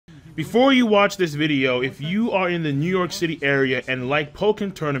Before you watch this video, if you are in the New York City area and like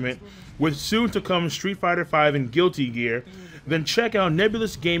Pokken Tournament with soon to come Street Fighter V and Guilty Gear, then check out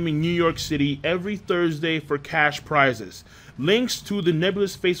Nebulous Gaming New York City every Thursday for cash prizes. Links to the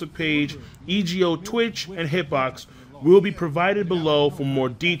Nebulous Facebook page, EGO Twitch, and Hitbox will be provided below for more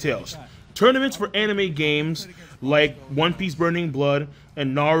details. Tournaments for anime games like One Piece Burning Blood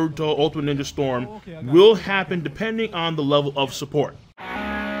and Naruto Ultimate Ninja Storm will happen depending on the level of support.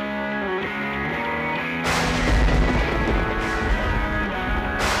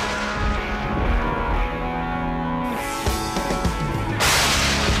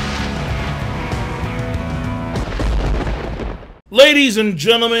 Ladies and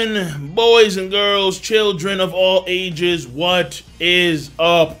gentlemen, boys and girls, children of all ages, what is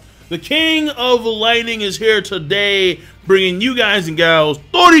up? The King of Lighting is here today, bringing you guys and gals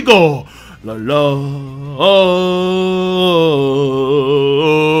Toriko! La la!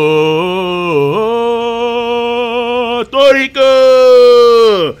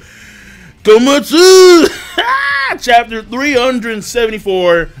 Toriko! Komatsu! Chapter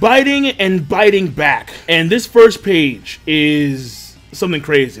 374, Biting and Biting Back. And this first page is something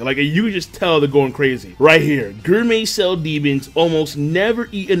crazy. Like, you can just tell they're going crazy. Right here, gourmet cell demons almost never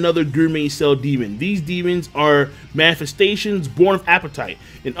eat another gourmet cell demon. These demons are manifestations born of appetite.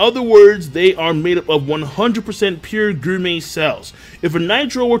 In other words, they are made up of 100% pure gourmet cells. If a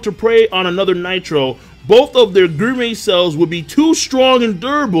nitro were to prey on another nitro, both of their gourmet cells would be too strong and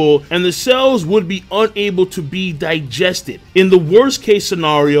durable, and the cells would be unable to be digested. In the worst case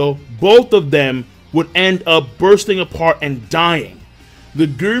scenario, both of them would end up bursting apart and dying. The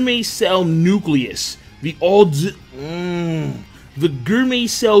gourmet cell nucleus, the gourmet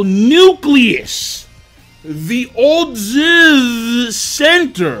cell nucleus, the old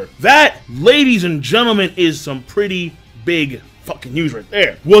center, that, ladies and gentlemen, is some pretty big fucking news right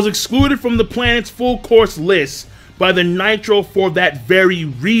there, was excluded from the planet's full course list by the Nitro for that very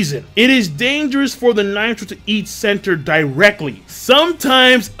reason. It is dangerous for the Nitro to eat center directly.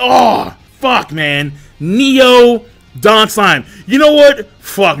 Sometimes, oh, fuck, man. Neo, Don Slime. You know what?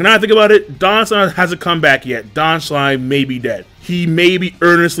 Fuck, now I think about it, Don Slime hasn't come back yet. Don Slime may be dead. He may be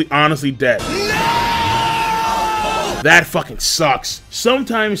earnestly, honestly dead. That fucking sucks.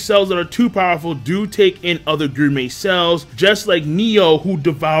 Sometimes cells that are too powerful do take in other gourmet cells, just like Neo, who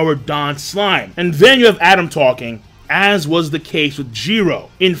devoured Don Slime. And then you have Adam talking, as was the case with Jiro.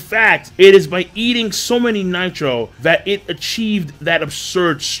 In fact, it is by eating so many nitro that it achieved that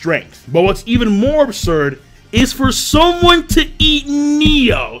absurd strength. But what's even more absurd is for someone to eat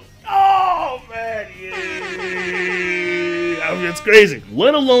Neo. Oh, man, yeah. I mean, it's crazy.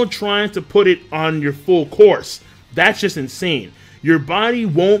 Let alone trying to put it on your full course. That's just insane. Your body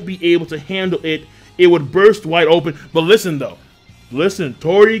won't be able to handle it. It would burst wide open. But listen, though. Listen,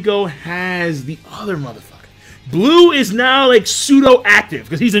 Toriko has the other motherfucker. Blue is now, like, pseudo-active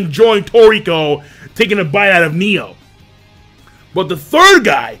because he's enjoying Toriko taking a bite out of Neo. But the third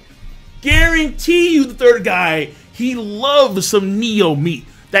guy, guarantee you the third guy, he loves some Neo meat.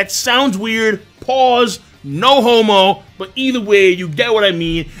 That sounds weird. Pause. No homo, but either way, you get what I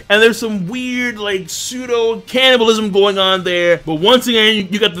mean. And there's some weird, like, pseudo-cannibalism going on there. But once again,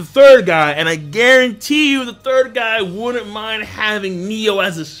 you got the third guy, and I guarantee you the third guy wouldn't mind having Neo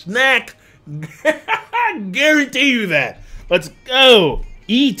as a snack. I guarantee you that. Let's go.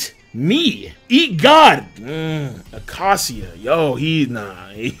 Eat me. Eat God. Acacia. Yo, he's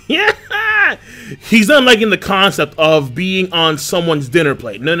not. He's not liking the concept of being on someone's dinner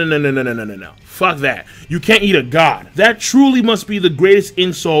plate. No. Fuck that. You can't eat a god. That truly must be the greatest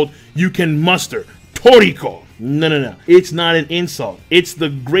insult you can muster. Toriko. No. It's not an insult. It's the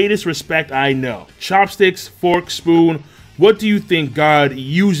greatest respect I know. Chopsticks, fork, spoon. What do you think God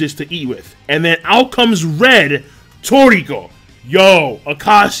uses to eat with? And then out comes Red Toriko. Yo,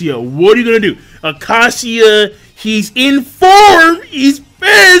 Acacia, what are you gonna do? Acacia, he's in form. He's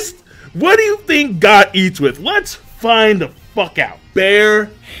pissed. What do you think God eats with? Let's find the fuck out. Bare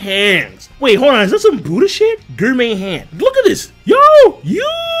hands. Wait, hold on. Is that some Buddha shit? Gourmet hand. Look at this. Yo, you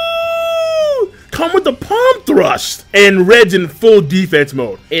come with the palm thrust. And Red's in full defense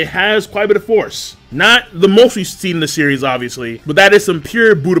mode. It has quite a bit of force. Not the most we've seen in the series, obviously, but that is some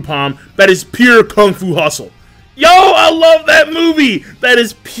pure Buddha palm. That is pure Kung Fu hustle. Yo, I love that movie. That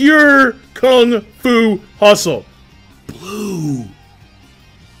is pure Kung Fu hustle. Blue.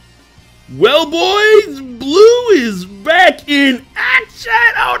 Well, boys, Blue is back in action.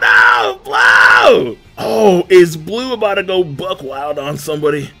 Oh, no, Blue. Oh, is Blue about to go buck wild on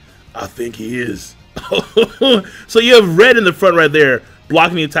somebody? I think he is. So you have Red in the front right there,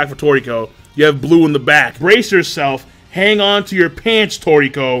 blocking the attack for Toriko. You have Blue in the back. Brace yourself hang on to your pants,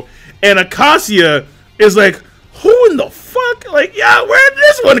 Toriko. And Acacia is like, who in the fuck? Like, yeah, where did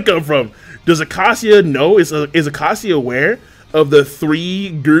this one come from? Does Acacia know? Is Acacia aware of the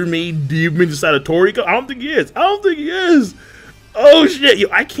 3 gourmet demons inside of Toriko? I don't think he is. I don't think he is. Oh shit, yo,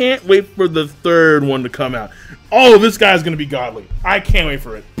 I can't wait for the 3rd one to come out. Oh, this guy's gonna be godly. I can't wait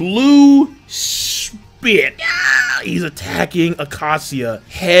for it. Blue spit. Yeah, he's attacking Acacia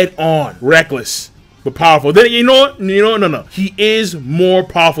head on. Reckless, but powerful. Then you know what? No. He is more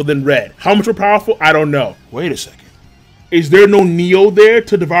powerful than Red. How much more powerful? I don't know. Wait a second. Is there no Neo there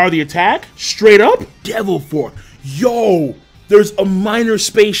to devour the attack? Straight up? Devil Fork. Yo, there's a minor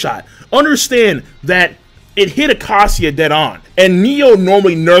space shot. Understand that it hit Acacia dead on, and Neo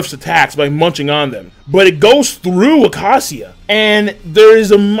normally nerfs attacks by munching on them, but it goes through Acacia, and there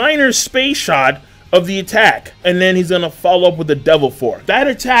is a minor space shot of the attack, and then he's gonna follow up with the Devil Fork. That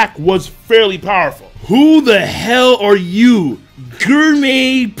attack was fairly powerful. Who the hell are you?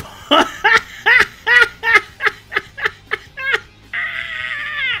 Gourmet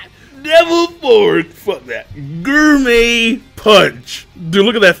Devil Fork. Fuck that. Gourmet Punch. Dude,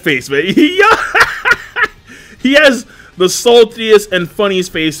 look at that face, man. He has the saltiest and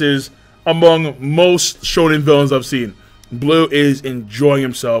funniest faces among most shonen villains I've seen. Blue is enjoying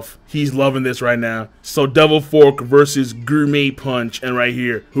himself. He's loving this right now. So Devil Fork versus Gourmet Punch. And right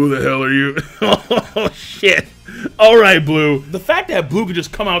here, who the hell are you? Oh, shit. All right, Blue. The fact that Blue could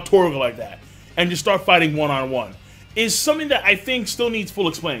just come out Toriko like that and just start fighting one-on-one is something that I think still needs full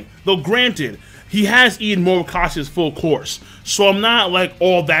explaining. Though granted, he has eaten more of Acacia's full course. So I'm not like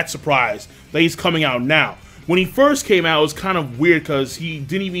all that surprised that he's coming out now. When he first came out, it was kind of weird because he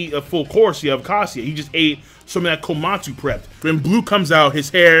didn't even eat a full course of Acacia. He just ate some of that Komatsu prepped. When Blue comes out,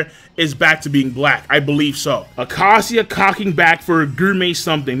 his hair is back to being black. I believe so. Acacia cocking back for a gourmet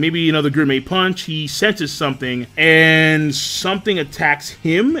something. Maybe another gourmet punch. He senses something, and something attacks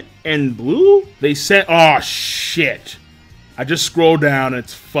him and Blue. They said, oh, shit. I just scrolled down, and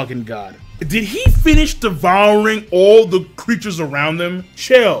it's fucking God. Did he finish devouring all the creatures around him?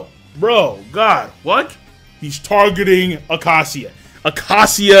 Chill. Bro, God, what? He's targeting Acacia.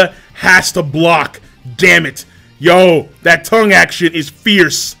 Acacia has to block. Damn it. Yo, that tongue action is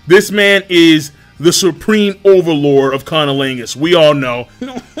fierce. This man is the supreme overlord of Conolingus. We all know.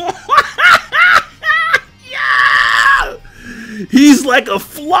 Yeah! He's like a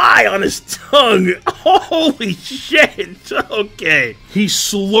fly on his tongue. Holy shit. Okay. He's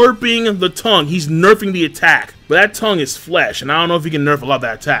slurping the tongue. He's nerfing the attack. But that tongue is flesh, and I don't know if he can nerf a lot of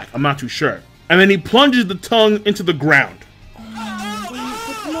that attack. I'm not too sure. And then he plunges the tongue into the ground.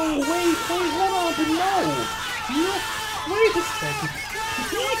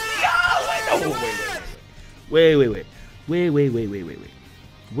 Wait.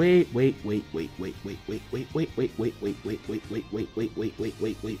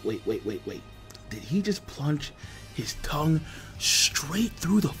 Did he just plunge his tongue straight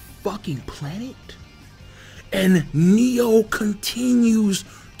through the fucking planet? And Neo continues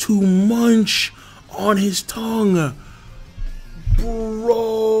to munch on his tongue.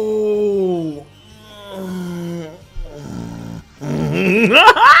 Bro.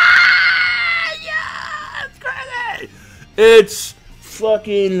 Yeah, it's crazy. It's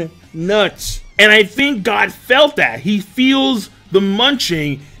fucking nuts. And I think God felt that. He feels the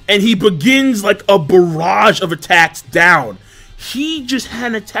munching and he begins like a barrage of attacks down. He just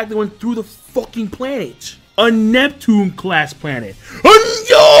had an attack that went through the fucking planet. A Neptune class planet.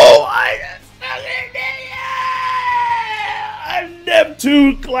 A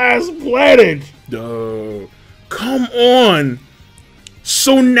Neptune class planet. Come on.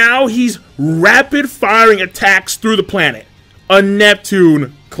 So now he's rapid firing attacks through the planet. A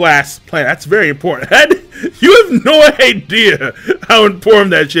Neptune class planet. That's very important. You have no idea how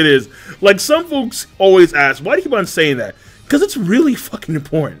important that shit is. Like, some folks always ask, why do you keep on saying that? Because it's really fucking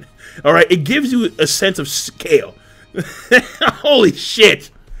important. Alright, it gives you a sense of scale. Holy shit.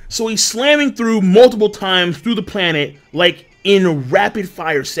 So he's slamming through multiple times through the planet, like in rapid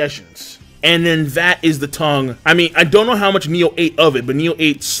fire sessions. And then that is the tongue. I mean, I don't know how much Neo ate of it, but Neo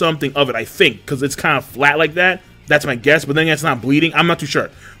ate something of it, I think, because it's kind of flat like that. That's my guess, but then it's not bleeding. I'm not too sure,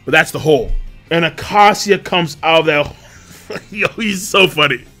 but that's the hole. And Acacia comes out of that. Yo, he's so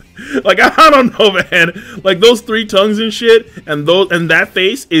funny. Like, I don't know, man. Like, those 3 tongues and shit, and that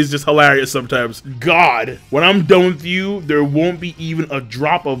face is just hilarious sometimes. God, when I'm done with you, there won't be even a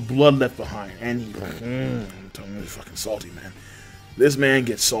drop of blood left behind. And he's like, tongue is fucking salty, man. This man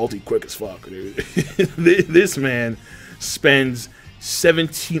gets salty quick as fuck, dude. This man spends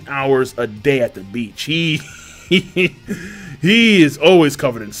 17 hours a day at the beach. He is always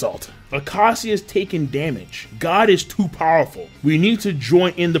covered in salt. Acacia is taking damage. God is too powerful. We need to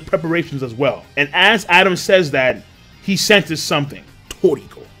join in the preparations as well. And as Adam says that, he senses something.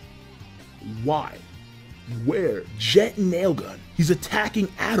 Toriko. Why? Where? Jet and Nailgun. He's attacking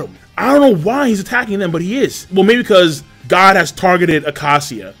Adam. I don't know why he's attacking them, but he is. Well, maybe because God has targeted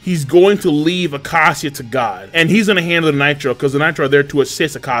Acacia. He's going to leave Acacia to God. And he's going to handle the Nitro because the Nitro are there to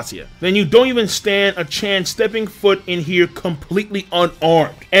assist Acacia. Then you don't even stand a chance stepping foot in here completely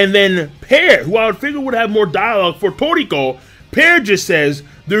unarmed. And then Pear, who I would figure would have more dialogue for Toriko, Pear just says,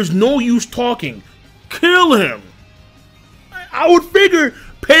 there's no use talking. Kill him. I would figure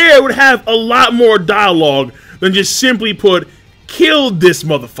Pear would have a lot more dialogue than just simply put, kill this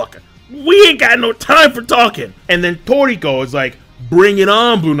motherfucker. We ain't got no time for talking. And then Toriko is like, bring it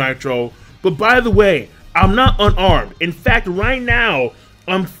on, Blue Nitro. But by the way, I'm not unarmed. In fact, right now,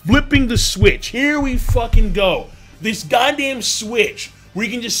 I'm flipping the switch. Here we fucking go. This goddamn switch where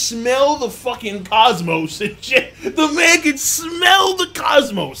you can just smell the fucking cosmos and shit. The man can smell the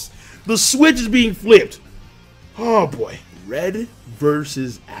cosmos. The switch is being flipped. Oh boy. Red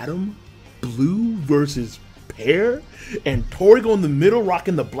versus Adam. Blue versus Pear. And Toriko in the middle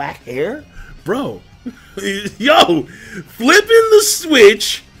rocking the black hair. Bro. Yo. Flipping the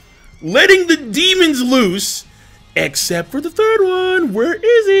switch. Letting the demons loose. Except for the third one. Where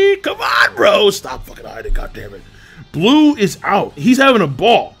is he? Come on, bro. Stop fucking hiding. God damn it. Blue is out. He's having a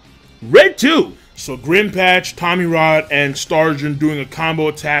ball. Red too. So Grimpatch, Tommy Rod, and Starjun doing a combo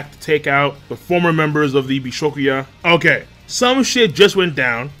attack to take out the former members of the Bishokuya. Okay. Some shit just went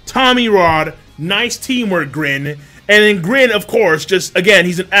down. Tommy Rod, nice teamwork, Grin. And then Grin, of course, just, again,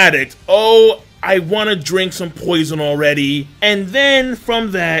 he's an addict. Oh, I want to drink some poison already. And then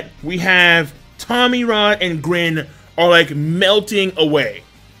from that, we have Tommy Rod and Grin are like melting away.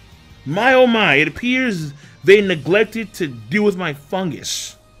 My oh my, it appears they neglected to deal with my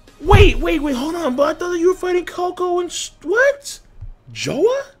fungus. Wait, hold on, but I thought that you were fighting Coco and what?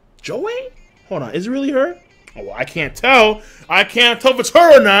 Joa? Joey? Hold on, is it really her? Oh, well, I can't tell. I can't tell if it's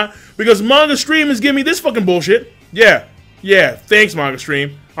her or not because Manga Stream is giving me this fucking bullshit. Yeah, thanks, Manga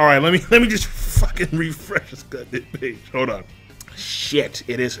Stream. All right, let me just fucking refresh this goddamn page. Hold on. Shit,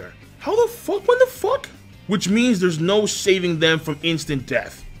 it is her. How the fuck? When the fuck? Which means there's no saving them from instant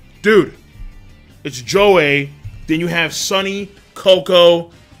death. Dude, it's Joey, then you have Sunny,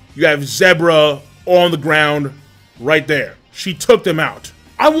 Coco, you have Zebra on the ground right there. She took them out.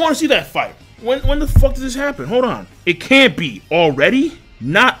 I want to see that fight. When the fuck did this happen? Hold on. It can't be. Already?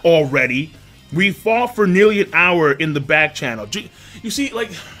 Not already. We fought for nearly an hour in the back channel. You see,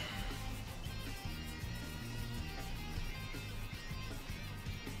 like...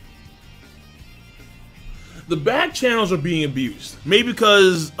 The back channels are being abused. Maybe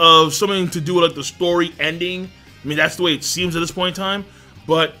because of something to do with like the story ending. I mean, that's the way it seems at this point in time.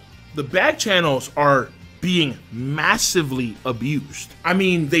 But the back channels are being massively abused. I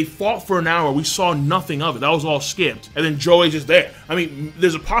mean, they fought for an hour. We saw nothing of it. That was all skipped. And then Joey's just there. I mean,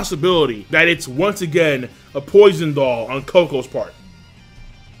 there's a possibility that it's once again a poison doll on Coco's part.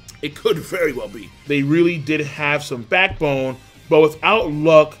 It could very well be. They really did have some backbone, but without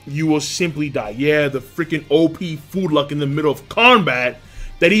luck, you will simply die. Yeah, the freaking OP food luck in the middle of combat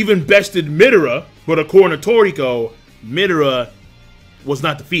that even bested Midora, but according to Toriko, Midora was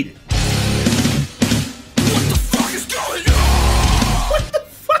not defeated. What the fuck is going on? What the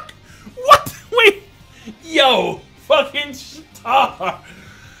fuck? What? Wait. Yo, fucking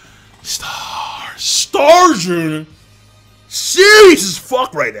Starjun. Serious as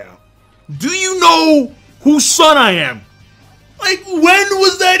fuck right now. Do you know whose son I am? Like, when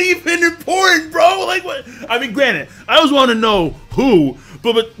was that even important, bro? Like, what? I mean, granted, I always want to know who,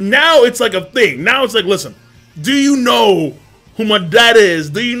 but now it's like a thing. Now it's like, listen, do you know who my dad is?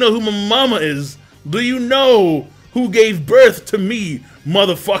 Do you know who my mama is? Do you know who gave birth to me,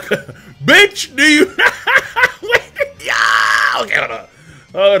 motherfucker? Bitch, do you? Yeah, okay,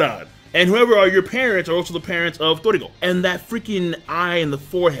 hold on. And whoever are your parents are also the parents of Toriko. And that freaking eye in the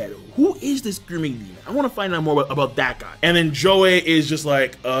forehead. Who is this grooming demon? I want to find out more about that guy. And then Joey is just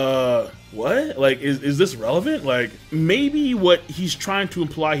like, what? Like, is this relevant? Like, maybe what he's trying to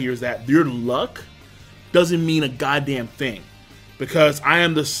imply here is that your luck doesn't mean a goddamn thing. Because I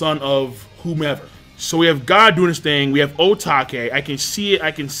am the son of whomever. So we have God doing his thing. We have Otake. I can see it.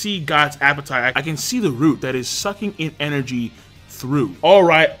 I can see God's appetite. I can see the root that is sucking in energy through. All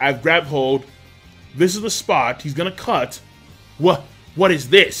right, I've grabbed hold. This is the spot. He's gonna cut. What is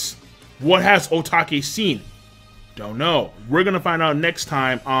this? What has Otake seen? Don't know. We're gonna find out next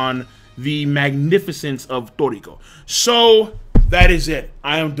time on the magnificence of Toriko. So that is it.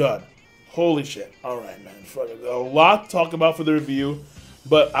 I am done. Holy shit. All right, man. A lot to talk about for the review.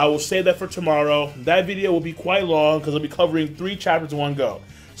 but I will save that for tomorrow. That video will be quite long because I'll be covering 3 chapters in one go.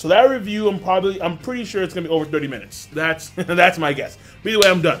 So that review, I'm pretty sure it's gonna be over 30 minutes. That's that's my guess. But either way,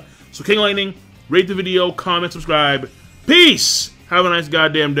 I'm done. So King Lightning, rate the video, comment, subscribe. Peace. Have a nice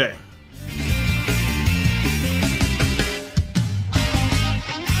goddamn day.